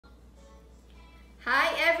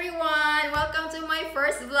Hi everyone! Welcome to my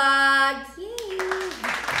first vlog! Yay!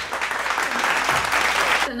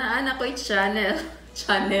 Sanaan ako'y channel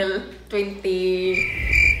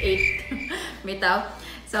 28 bitaw.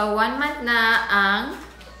 So 1 month na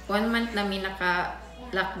mi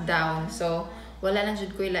naka-lockdown. So wala lang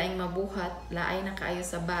jud ko laing mabuhat, laay na kaayo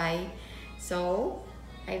sabay. So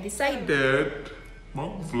I decided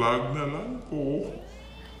mag-vlog na lang ko.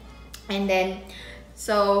 And then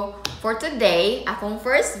so, for today, akong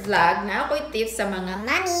first vlog na ako'y tips sa mga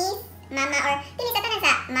mama, or dili sa tanan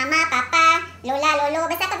sa mama, papa, lola, lolo,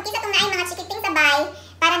 basta pag kinsa tong naay mga chikiting sabay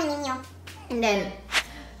para ninyo. And then,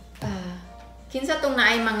 kinsa tong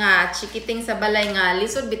naay mga chikiting sa balay nga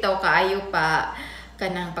lisod bitaw kaayo pa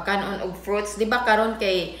kanang pakanon og fruits. Di ba karon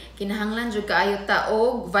kay kinahanglan jud kaayo ta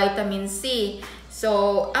og vitamin C.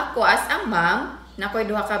 So, ako as a mom, nakoy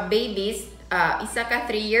duha ka babies, isa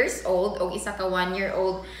ka 3 years old o isa ka 1 year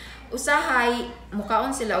old. Usahay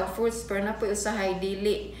mukaon sila og fruits pero napoy usahay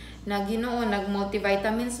dili na Ginoo nag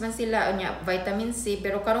multivitamins man sila unya vitamin C,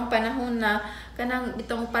 pero karong panahon na kanang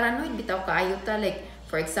bitong paranoid bitaw kaayo ta, like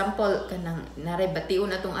for example kanang naray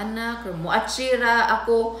bation atong anak or muatsira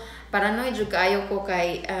ako, paranoid jud kaayo ko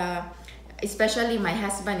kay especially my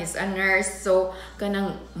husband is a nurse, so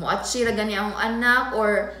kanang muatsira gani ang anak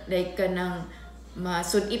or like kanang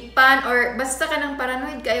masudipan or basta kanang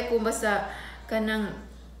paranoid kayo kung basta kanang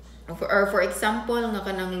or for example nga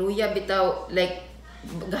kanang luya bitaw, like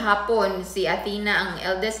gahapon si Athena ang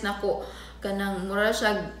eldest nako kanang mura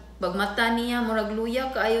siya bagmata niya murag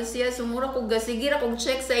luya kaayo siya, so mura ko gasigira kog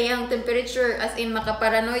check sa iyang temperature, as in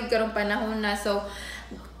makaparanoid karong panahon na. So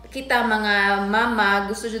kita mga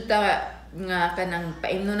mama gusto jud ta nga kanang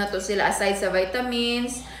paimno na to sila aside sa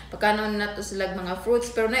vitamins, pagkanon na to sila mga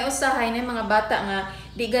fruits, pero nay usahay na mga bata nga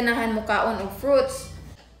di ganahan mukaon og fruits.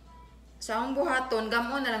 Sa akong buhaton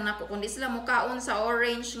gamon na lang nako, kundi sila mukaon sa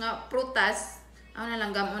orange nga prutas, ako na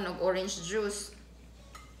lang gamon og orange juice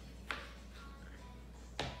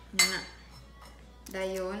na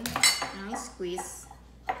dayon ang squeeze.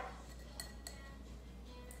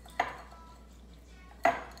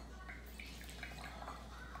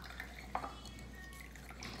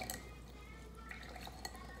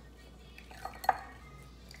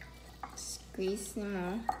 Squeeze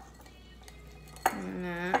mo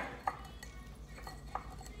na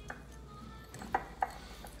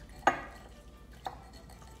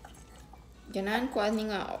ganahan ko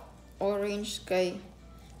ani nga orange kay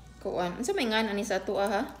kuan unsa may ngan ani sa ato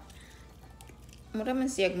ha, mura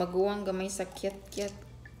man siya maguwang gamay sa kyat-kyat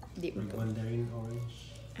di mo to mandarin orange.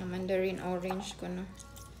 Mandarin orange ko no,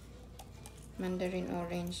 mandarin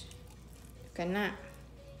orange kana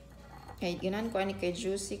kay ganahan ko ani kay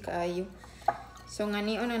juicy kaayo. So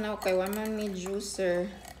ganion na na kay waman may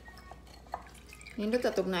juicer. Nindot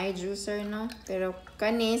atog na ay juicer no, pero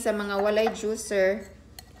kani sa mga walay juicer,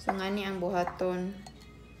 so ngani ang buhaton.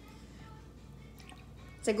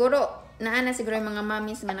 Siguro naa siguro yung mga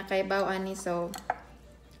mommies nga nakaibaw ani, so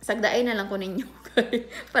sagdaay na lang ko ninyo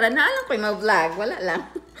para na lang ko ma-vlog, wala lang.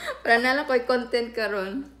 Para na lang ko content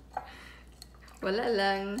karon. Wala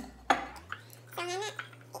lang.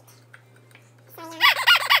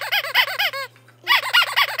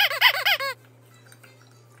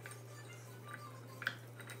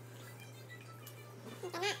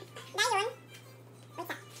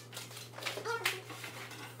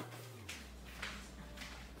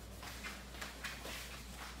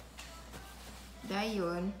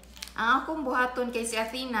 Dayon, ang akong buhaton kay si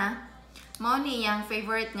Athena, mao ni yang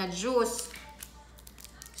favorite nga juice.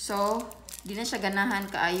 So, di na siya ganahan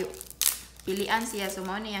kaayo. Pilian siya, so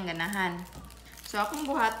mao ni yang ganahan. So, akong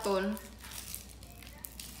buhaton,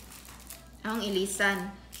 ang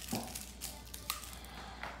ilisan.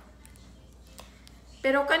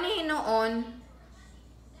 Pero kani noon,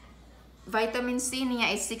 vitamin C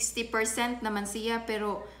niya is 60% naman siya,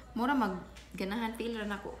 pero mura ganahan pila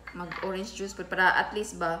na ako mag orange juice para at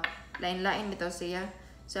least ba lain-lain bitaw siya.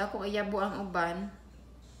 So ako iyabo ang uban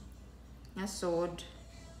nga sod.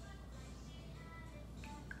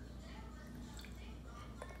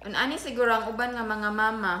 Ani siguro ang uban nga mga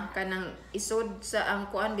mama kanang isod sa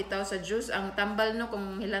ang kuan bitaw sa juice, ang tambal no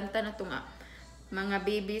kung hilantan ato nga mga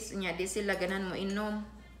babies nya di sila ganan mo inom.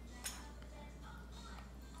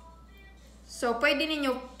 So, pwede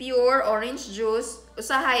ninyo pure orange juice,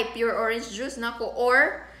 usahay pure orange juice nako,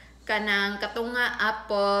 or kanang katunga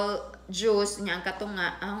apple juice niya, ang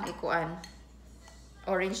katunga ang ikuan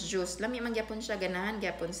orange juice. Lami man gyapon siya, ganahan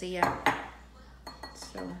gyapon siya.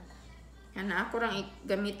 So, ana ako rang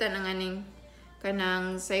gamitan ang aning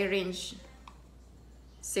kanang syringe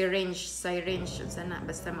unsa na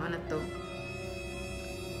basta mao na to.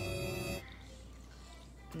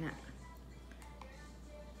 Na.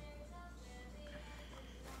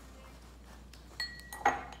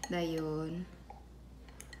 Dayon.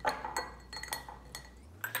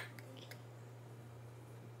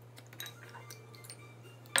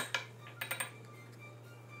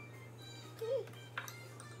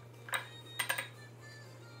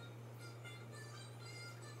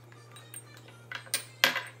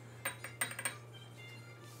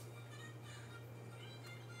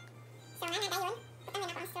 So, nga na dayon. Putang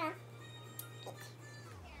na ako ang straw.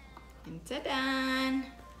 And tadan!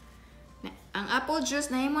 Ang apple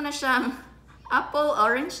juice, nahimo na siyang apple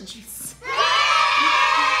orange juice.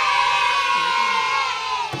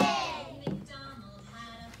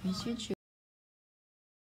 Here's your juice.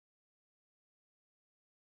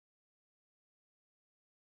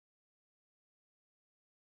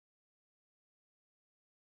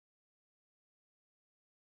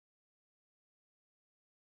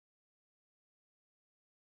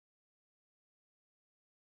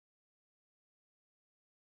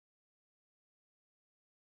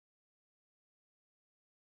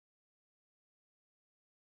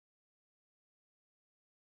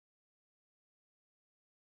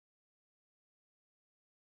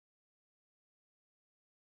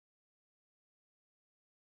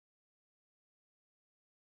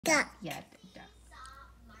 Duh. Yeah.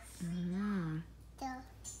 Mm. Duh.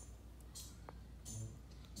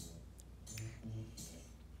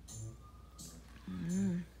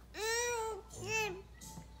 Mm.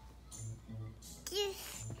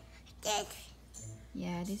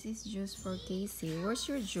 Yeah, this is juice for Casey. Where's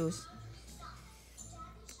your juice?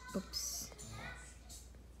 Oops.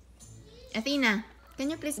 Athena, can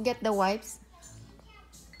you please get the wipes?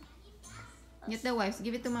 Get the wipes.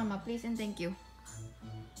 Give it to Mama, please, and thank you.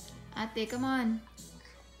 Ate, come on.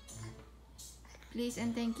 Please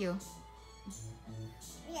and thank you.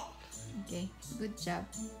 Okay, good job.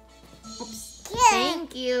 Oops.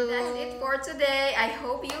 Thank you. That's it for today. I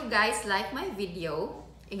hope you guys like my video.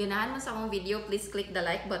 Iganahan mo sa akong video, please click the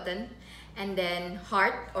like button. And then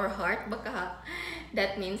heart baka.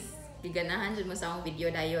 That means iganahan dyan mo sa akong video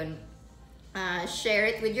dayon. Share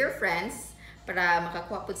it with your friends para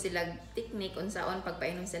makakuha po sila technique unsaon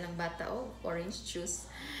pagpainom silang bata orange juice.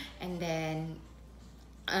 And then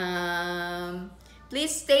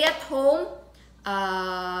please stay at home.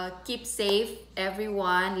 Keep safe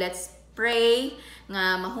everyone. Let's pray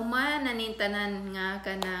nga mahuman na ning tanan nga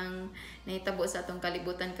kanang nahitabo sa atong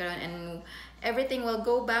kalibutan karon, and everything will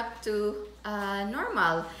go back to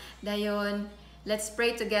normal. Dayon, let's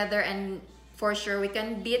pray together, and for sure we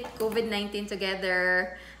can beat COVID-19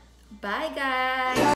 together. Bye guys.